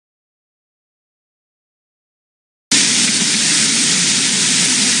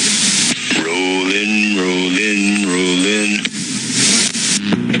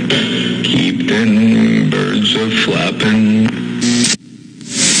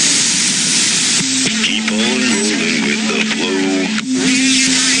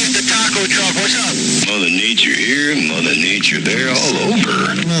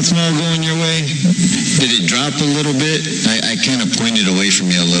up a little bit? I kind of pointed away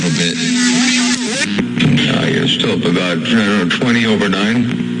from you a little bit. You're still up about 20 over 9.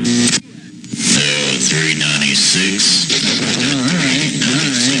 396. All right.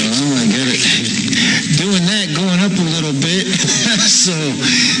 Well, I get it. Doing that, going up a little bit. So,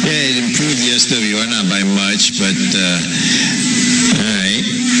 yeah, it improved the SWR, not by much, but, all right.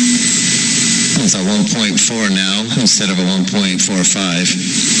 It's a 1.4 now instead of a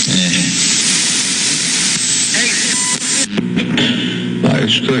 1.45. I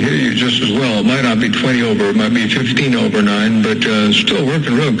still hear you just as well. It might not be 20 over, it might be 15 over 9, but still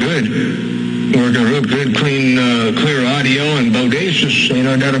working real good. Working real good, clean, clear audio and bodacious,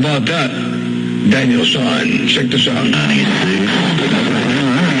 no doubt about that. Danielson, check this out. 96. All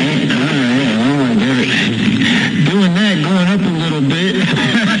right. Well, I get it. Doing that, going up a little bit.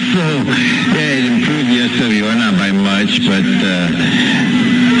 So, yeah, it improved the SWR, not by much, but, all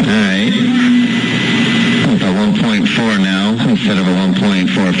right. It's a 1.4 now instead of a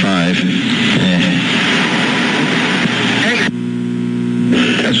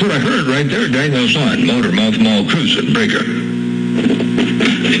 1.45. That's what I heard right there, Danielson, motor, mouth, Maul, cruising, breaker.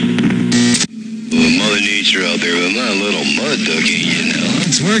 Mother Nature out there with my little mud ducky,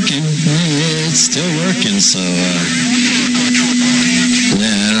 It's working. It's still working, so,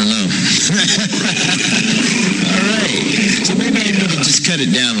 yeah, I don't know. All right. So maybe I need to just cut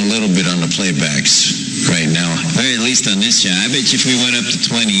it down a little bit on the playbacks right now. Or at least on this channel. I bet you if we went up to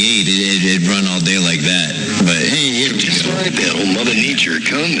 28, it'd run all day like that. But, hey, here we just go. like that old Mother Nature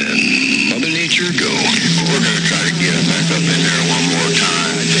come and Mother Nature go. We're going to try to get it back up in there one more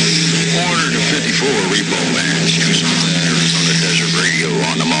time. 454 repo bands. Use Arizona Desert Radio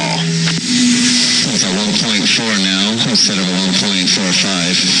on the Maul. It's a 1.4 now instead of a 1.45.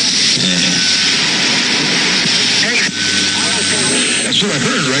 That's what I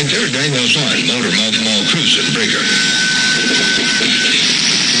heard right there, Danielson, motor, mouth, Maul, cruising, breaker.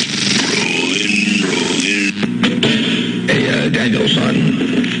 Rolling. Hey,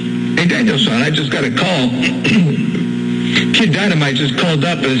 Danielson, I just got a call. Kid Dynamite just called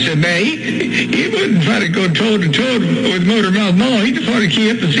up and said, man, he wouldn't try to go toe-to-toe with Motor Mouth Maul. He just wanted to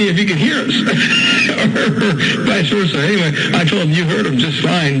key up to see if he could hear us. or vice versa. Anyway, I told him you heard him just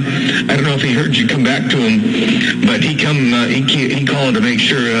fine. I don't know if he heard you come back to him, but he called to make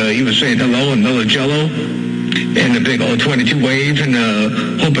sure he was saying hello and Miller Jello and the big old 22 wave and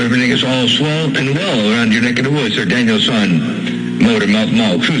hope everything is all swell and well around your neck of the woods. Or Danielson, Motor Mouth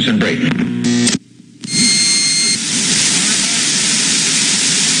Maul, cruising break.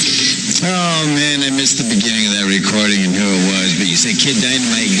 Oh, man, I missed the beginning of that recording and who it was. But you said Kid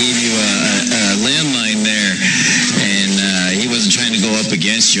Dynamite gave you a landline there, and he wasn't trying to go up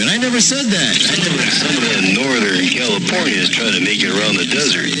against you. And I never said that. Some of that Northern California is trying to make it around the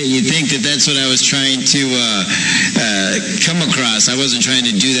desert. You think that that's what I was trying to come across. I wasn't trying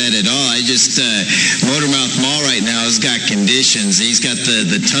to do that at all. I just, Motormouth Maul right now has got conditions. He's got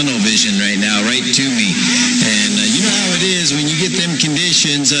the tunnel vision right now, right to me. And you know how it is when you get them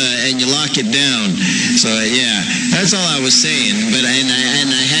conditions and you lock it down. So, yeah, that's all I was saying. But I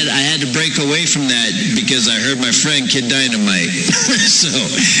had to break away from that because I heard my friend Kid Dynamite. So,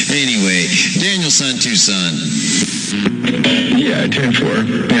 anyway, Danielson Tucson. Yeah,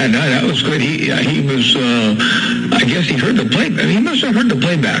 10-4. Yeah, no, that was good. He was, I guess he heard the play. I mean, he must have heard the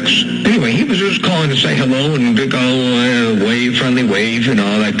playbacks. Anyway, he was just calling to say hello and big old wave, friendly wave, and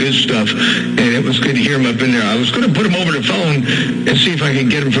all that good stuff. And it was good to hear him up in there. I was going to put him over the phone and see if I could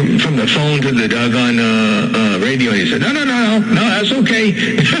get him from the phone to the doggone radio. He said, no, that's okay.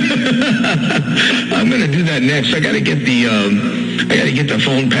 I'm going to do that next. I got to get the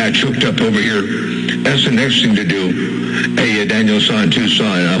phone patch hooked up over here. That's the next thing to do. Hey, Danielson Tucson.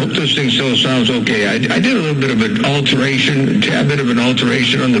 I hope this thing still sounds okay. I did a little bit of an alteration, a tad bit of an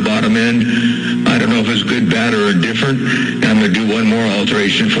alteration on the bottom end. I don't know if it's good, bad, or indifferent. I'm going to do one more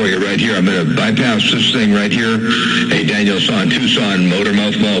alteration for you right here. I'm going to bypass this thing right here. Hey, Danielson Tucson,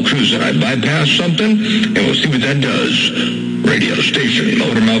 Motormouth Maul cruising. I bypass something, and we'll see what that does. Radio station,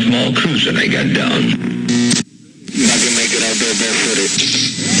 Motormouth Maul cruising. I got down. Not going to make it out there barefooted.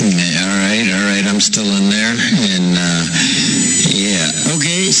 All right, I'm still in there, and yeah.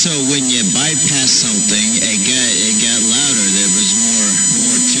 Okay, so when you bypass something, it got louder. There was more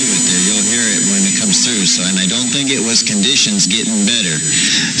to it there. You'll hear it when it comes through. So, and I don't think it was conditions getting better.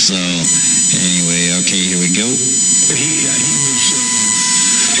 So, anyway, okay, here we go.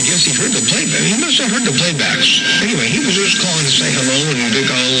 I guess he heard the playback. He must have heard the playbacks. Anyway, he was just calling to say hello and big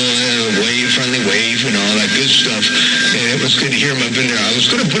old wave, friendly wave, and all that good stuff. And it was good to hear him up in there. I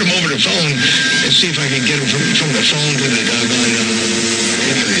was going to put him over the phone and see if I could get him from the phone to the doggone.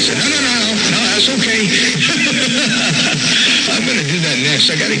 He said, no, That's okay. I'm going to do that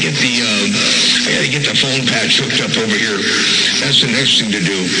next. I got to get the phone patch hooked up over here. That's the next thing to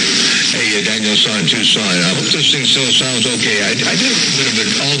do. Hey, Daniel-san, Tucson. I hope this thing still sounds okay. I did a bit of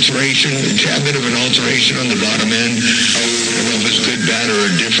an alteration, on the bottom end. I don't know if it's good, bad, or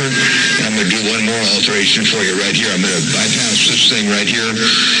indifferent. I'm going to do one more alteration for you right here. I'm going to bypass this thing right here.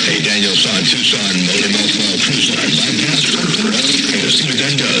 Hey, Daniel-san, Tucson, motor mouth Maul cruising. Bypass filter. Let's see what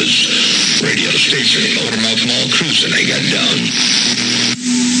that does. Radio station, motor mouth Maul cruising. I got down.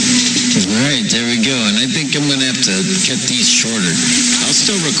 All right, there we go. And I think I'm going to have to cut these shorter. I'll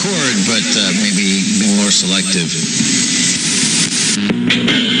still record, but maybe be more selective.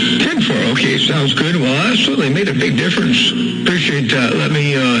 10-4, okay, sounds good. Well, that certainly made a big difference. Appreciate that. Let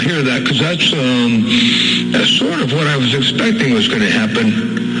me hear that, because that's sort of what I was expecting was going to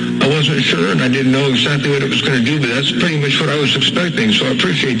happen. I wasn't sure, and I didn't know exactly what it was going to do, but that's pretty much what I was expecting, so I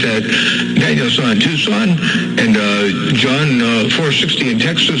appreciate that. Daniel-san, Tucson, and John, 460 in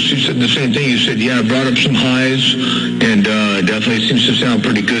Texas, you said the same thing. You said, yeah, I brought up some highs, and definitely seems to sound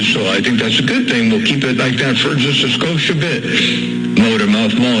pretty good, so I think that's a good thing. We'll keep it like that for just a skosh a bit. Motor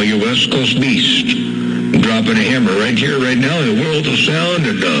Mouth Maul, your West Coast beast. Dropping a hammer right here, right now, in the world of sound,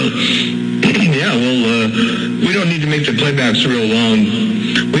 and yeah, well, we don't need to make the playbacks real long.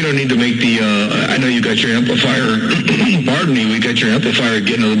 We don't need to make the, I know you got your amplifier, pardon me, we got your amplifier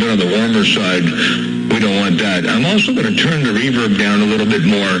getting a little bit on the warmer side. We don't want that. I'm also going to turn the reverb down a little bit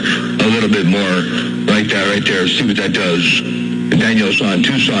more, like that right there. See what that does. Daniel-san,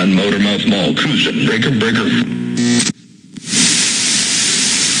 Tucson, motor mouth Maul, cruising, breaker.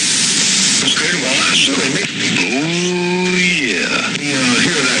 That's good. Well, that's really me. Oh, yeah.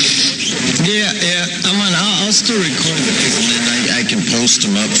 Hear that. Yeah. I'll still record the people, and I can post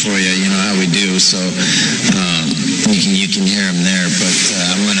them up for you. You know how we do. So you can hear them there. But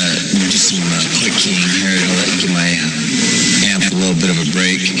I'm gonna do some quick keying here to let give my amp a little bit of a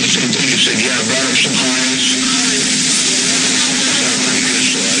break. You said, yeah, I brought up some highs. Pretty good,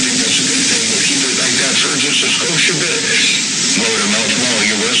 so I think that's a good thing. We'll keep it like that for just a skosh a bit. Motor mouth Maul,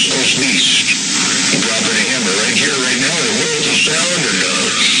 your West Coast beast. Dropping a hammer right here, right now, in the world of sound, and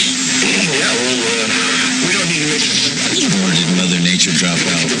yeah, well, we don't need to make it. Or did Mother Nature drop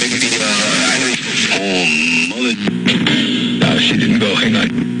out? She didn't go. Hang on.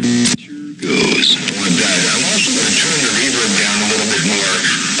 Goes. Want that. I'm also going to turn the reverb down a little bit more.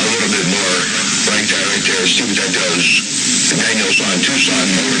 Like that right there. See what that does. Daniel-san, Tucson,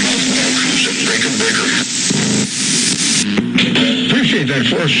 motor mouth Maul, cruising, breaker. Appreciate that,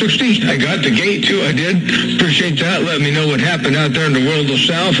 460. I got the gate, too. I did. Appreciate that. Let me know what happened out there in the world of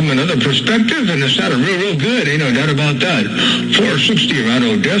sound from another perspective, and it sounded real good. Ain't no doubt about that. 460 around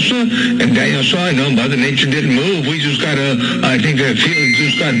Odessa, and Daniel-san, no, Mother Nature didn't move. We just got I think the field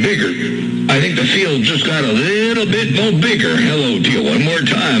just got bigger. I think the field just got a little bit more bigger. Hello to you one more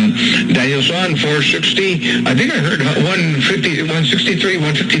time. Daniel-san, 460. I think I heard 153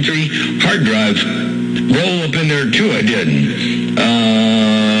 hard drive roll up in there, too. I did.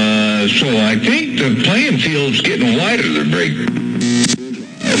 So I think the playing field's getting wider to break.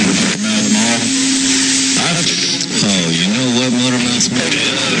 Oh, you know what, Motormouth Maul?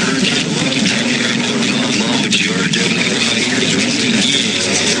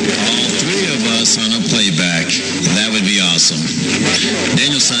 All three of us on a playback. That would be awesome.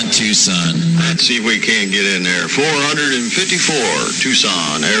 Daniel-san, Tucson. Let's see if we can't get in there. 454,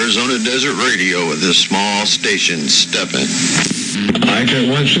 Tucson, Arizona Desert Radio with this small station stepping. I got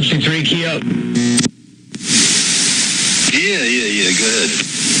 163 key up. Yeah, good.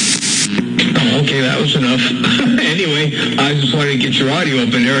 Okay, that was enough. Anyway, I just wanted to get your audio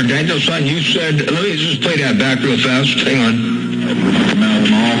up in there. Daniel-san, you said, let me just play that back real fast. Hang on. Motormouth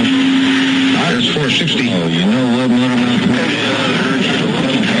Maul. That's 460. Oh, you know what, Motormouth Maul?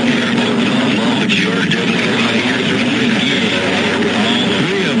 All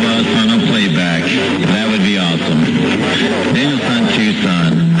three of us on a playback. That would be awesome. Daniel-san,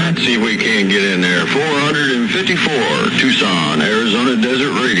 Tucson. Let's see if we can't get in there. 454, Tucson, Arizona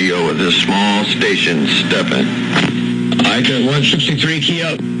Desert Radio with this small station stepping. I got 163 key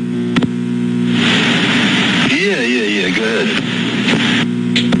up. Yeah, good.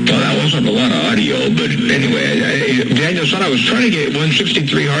 Well, that wasn't a lot of audio, but anyway, Daniel-san, I was trying to get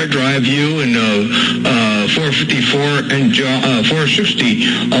 163 hard drive view and 454 and 460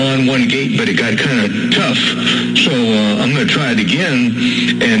 all on one gate, but it got kind of tough. So I'm going to try it again,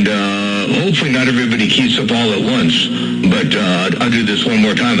 and hopefully not everybody keys up all at once. But I'll do this one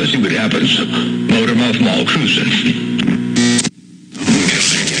more time and see what happens. Motor mouth Maul cruising.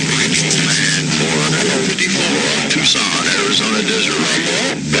 454, Tucson, Arizona Desert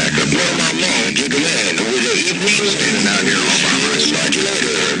Radio. Back up where my Maul.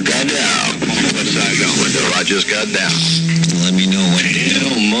 just got down. Let me know when.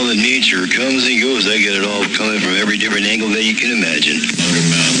 Hell, Mother Nature comes and goes. I get it all coming from every different angle that you can imagine. Motor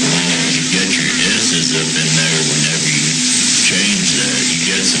mouth Maul, you get your S's up in there whenever you change that. You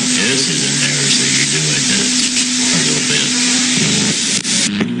get some S's in there, so you're doing this a little bit.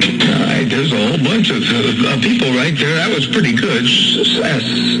 All right, there's a whole bunch of people right there. That was pretty good. S.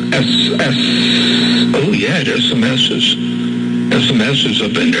 Oh, yeah, there's some S's. There's some S's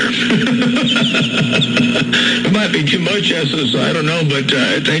up in there. It might be too much S's, I don't know, but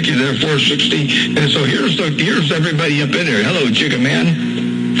thank you there, 460. And so here's everybody up in there. Hello, Jigga Man.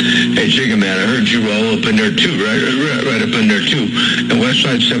 Hey, Jigga Man, I heard you all up in there too, right up in there too. And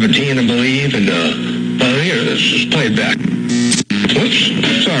Westside 17, I believe, and here, this is played back. Whoops,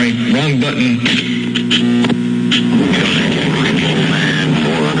 sorry, wrong button.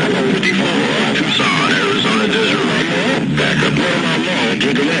 Tucson, Arizona Desert. Back up there on my lawn,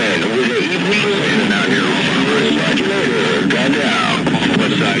 take a man. Over the evening, standing out here on the regulator. Got down.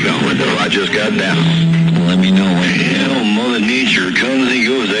 What side going though? I just got down. Let me know when. Hell, Mother Nature comes and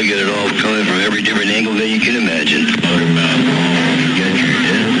goes. I get it all coming from every different angle that you can imagine. Motor mouth Maul, you get your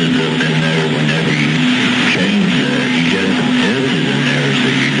S's up in there whenever you change that. You get some S's in there, so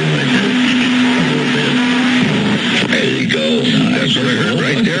you're doing this a little bit. There you go. That's what I heard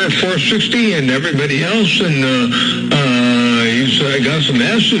right there, 460, and everybody else, and he's got some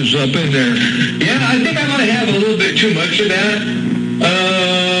S's up in there. Yeah, I think I might have a little bit too much of that.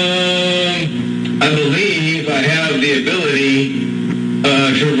 I believe I have the ability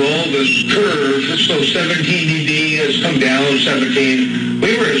to roll this curve. So 17 dB has come down 17.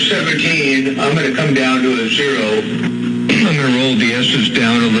 We were at 17. I'm going to come down to a 0. I'm going to roll the S's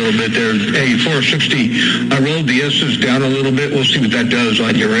down a little bit there. Hey, 460, I rolled the S's down a little bit. We'll see what that does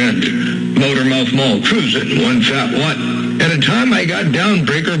on your end. Motor mouth Maul, cruising, one fat watt. At a time, I got down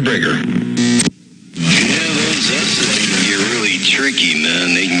breaker. Yeah, those S's can get really tricky,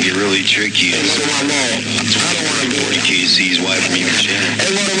 man. They can get really tricky. Hey, Motor mouth Maul, I don't want to be 40 KC's wife from your channel. Hey,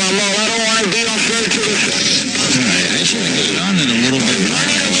 Motor mouth Maul, I don't want to be on straight to the Alright, I should have got on it a little bit more.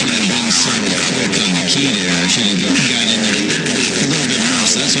 I should have been somewhat quick on the key there. I should have got in there a little bit more.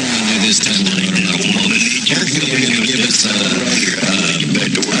 So that's what I'm going to do this time. Hopefully you're going to give us another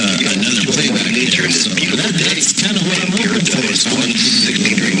playback here. So that's kind of what I'm hoping for. So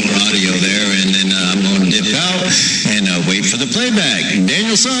 160 more audio there, and then I'm going to dip out and wait for the playback.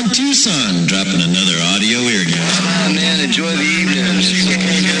 Daniel San Tucson dropping another audio here, guys. Come on, man, enjoy the evening. See what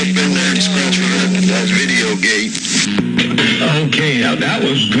you get up in there. Scratch me up. That's video gate. Okay, now that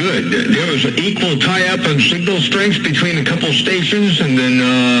was good. There was an equal tie-up on signal strength between a couple stations, and then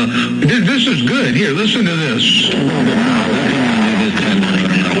this is good. Here, listen to this.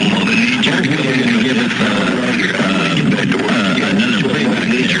 Another playback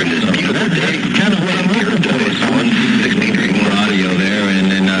nature in this. That's kind of what I'm looking for. So 163 more audio there, and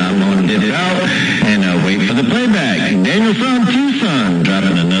then I'm going to dip it out and wait for the playback. Daniel from Tucson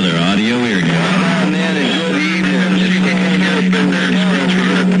dropping another audio here. Come on, man, enjoy the evening. See what you get up in there. Scratch me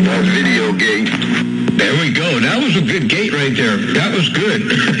up. That's video gate. There we go. That was a good gate right there. That was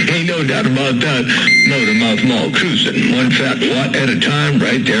good. Ain't no doubt about that. Motor mouth Maul cruising, one fat watt at a time,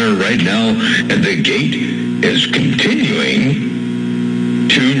 right there, right now, and the gate is continuing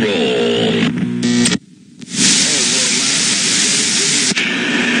to roll.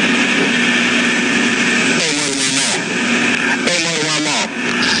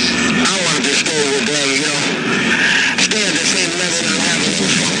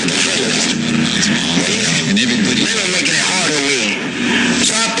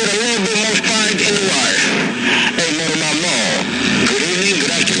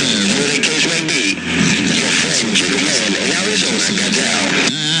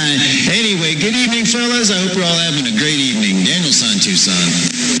 fellas. I hope we're all having a great evening. Daniel San Tucson.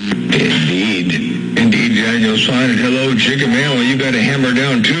 Indeed, Daniel San. Hello, Jigga Man. Well, you got a hammer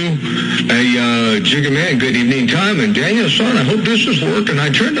down, too. Hey, Jigga Man, good evening time. And Daniel San, I hope this is working. I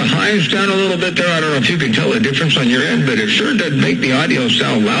turned the highs down a little bit there. I don't know if you can tell the difference on your end, but it sure did make the audio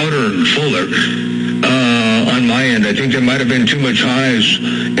sound louder and fuller. On my end, I think there might have been too much highs.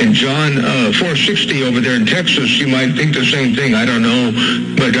 And John, 460 over there in Texas, you might think the same thing. I don't know.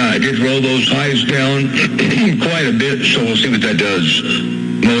 But I did roll those highs down quite a bit, so we'll see what that does.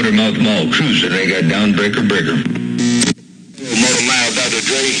 Motor Mouth Maul cruising. They got down breaker. Motor Mouth, Dr.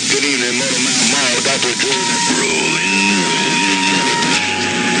 Dre. Good evening, Motor Mouth Maul, Dr. Dre. Rolling.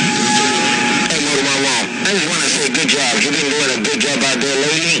 Hey, Motor Mouth Maul, I just want to say good job. You've been doing a good job out there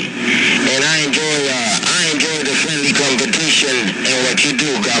lately. And I enjoy the friendly competition and what you do,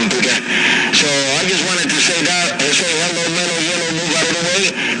 Computer. So I just wanted to say that and say hello, mellow, yellow, move out of the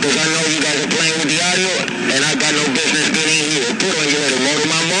way, because I know you guys are playing with the audio, and I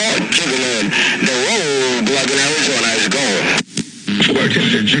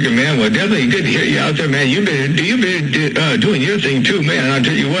Well, definitely good to hear you out there, man. You've been doing your thing, too, man. I'll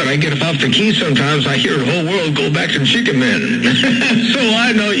tell you what, I get off the key sometimes. I hear the whole world go back to Chicken Man. So I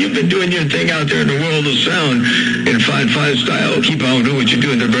know you've been doing your thing out there in the world of sound in fine style. Keep on doing what you're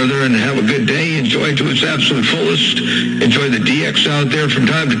doing there, brother, and have a good day. Enjoy to its absolute fullest. Enjoy the DX out there from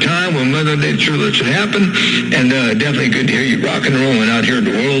time to time when Mother Nature lets it happen. And definitely good to hear you rock and rolling out here in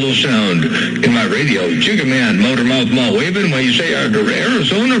the world of sound in my radio. Jigga Man, Motormouth Maul waving while you say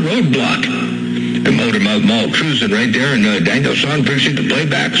Arizona roadblock. And Motormouth Maul cruising right there. And Daniel Son, appreciate the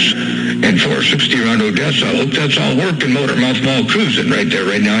playbacks. And 460 around Odessa. I hope that's all working. Motormouth Maul cruising right there.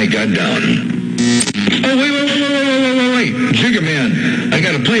 Right now he got down. Oh, wait. Jigga Man, I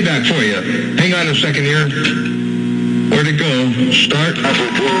got a playback for you. Hang on a second here. Where'd it go? Start.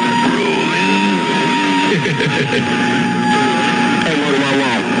 Hey, Motormouth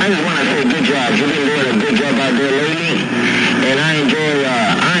Maul, I just want to say good job. You've been doing a good job out there lately. And I enjoy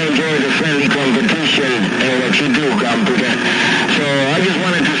the friendly competition and what you do, computer. So I just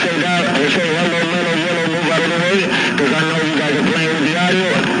wanted to say that and say hello, mellow, yellow, move out of the way, because I know you guys are playing with the audio,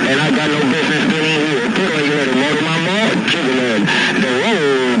 and I got no business being in here. Put on your little Motormouth Maul, Chicken Man. The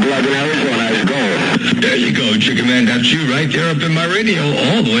roadblock in Arizona is gone. There you go, Chicken Man. That's you right there up in my radio,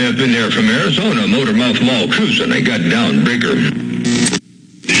 all the way up in there from Arizona. Motormouth Maul cruising. They got down bigger.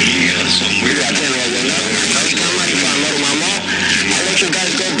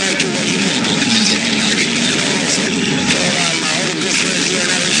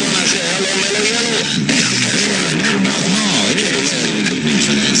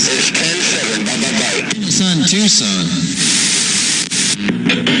 Tucson.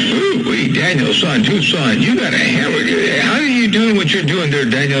 Ooh, Daniel Son, Tucson. You got a hammer. How are you doing what you're doing there,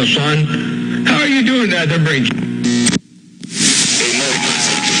 Daniel Son? How are you doing that? I only do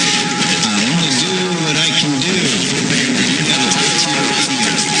what I can do.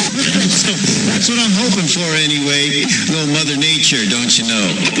 So that's what I'm hoping for anyway. Little Mother Nature, don't you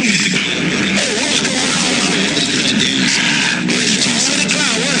know?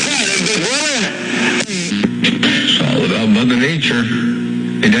 Mother Nature,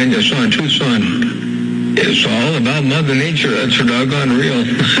 and Daniel Son, Tucson. It's all about Mother Nature. That's for doggone real.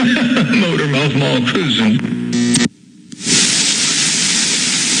 Motormouth Maul cruising.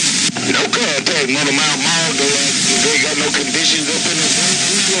 No contact, Motormouth Maul. They got no conditions up in the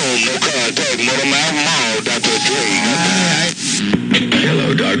room. No contact, Motormouth Maul. Dr. Dre.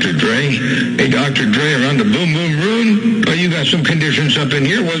 Hello, Dr. Dre. Hey, Dr. Dre, around the boom room. Oh, you got some conditions up in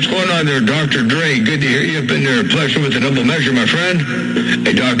here. What's going on there, Dr. Dre? Good to hear you up in there. Pleasure with the double measure, my friend.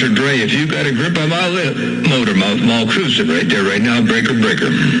 Hey, Dr. Dre, if you got a grip on my lip, Motormouth Maul cruising right there, right now. Breaker. Let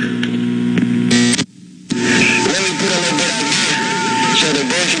me put a little bit out here so the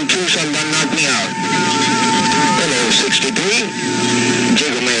boys from Tucson don't knock me out. Hello, 63.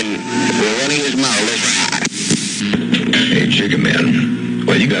 Jigga Man, we're running his mouth. Let's ride. Hey, Jigga Man.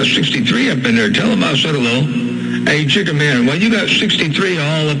 Well, you got 63 up in there. Tell him I said hello. Hey, Chicken Man, well, you got 63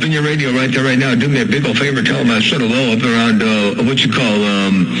 all up in your radio right there right now. Do me a big old favor. Tell him I said hello up around, what you call,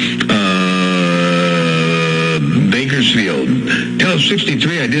 Bakersfield. Tell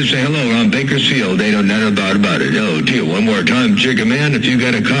 63 I did say hello around Bakersfield. They don't know about it. Oh, dear. One more time, Chicken Man, if you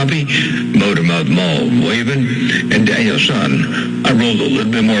got a copy. Motormouth Maul waving. And Daniel Son, I rolled a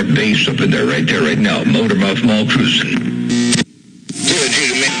little bit more bass up in there right now. Motormouth Maul cruising.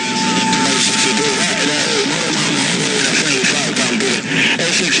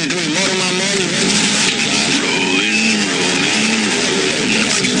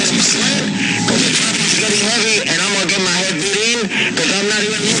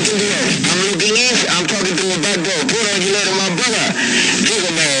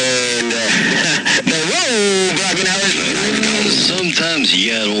 Sometimes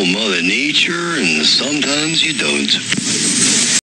you got old Mother Nature, and sometimes you don't.